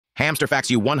Hamster facts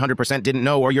you 100% didn't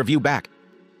know or your view back.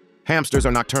 Hamsters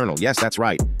are nocturnal. Yes, that's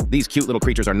right. These cute little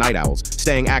creatures are night owls,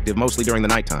 staying active mostly during the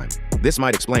nighttime. This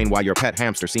might explain why your pet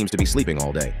hamster seems to be sleeping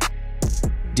all day.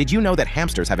 Did you know that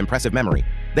hamsters have impressive memory?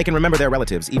 They can remember their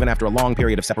relatives even after a long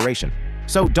period of separation.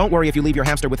 So don't worry if you leave your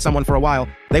hamster with someone for a while.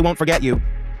 They won't forget you.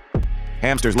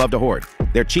 Hamsters love to hoard.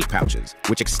 Their cheek pouches,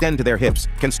 which extend to their hips,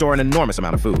 can store an enormous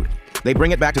amount of food. They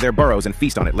bring it back to their burrows and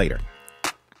feast on it later.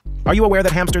 Are you aware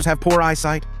that hamsters have poor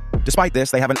eyesight? Despite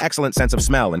this, they have an excellent sense of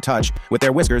smell and touch, with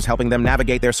their whiskers helping them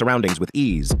navigate their surroundings with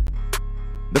ease.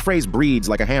 The phrase breeds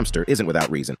like a hamster isn't without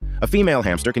reason. A female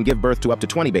hamster can give birth to up to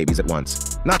 20 babies at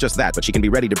once. Not just that, but she can be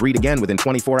ready to breed again within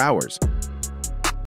 24 hours.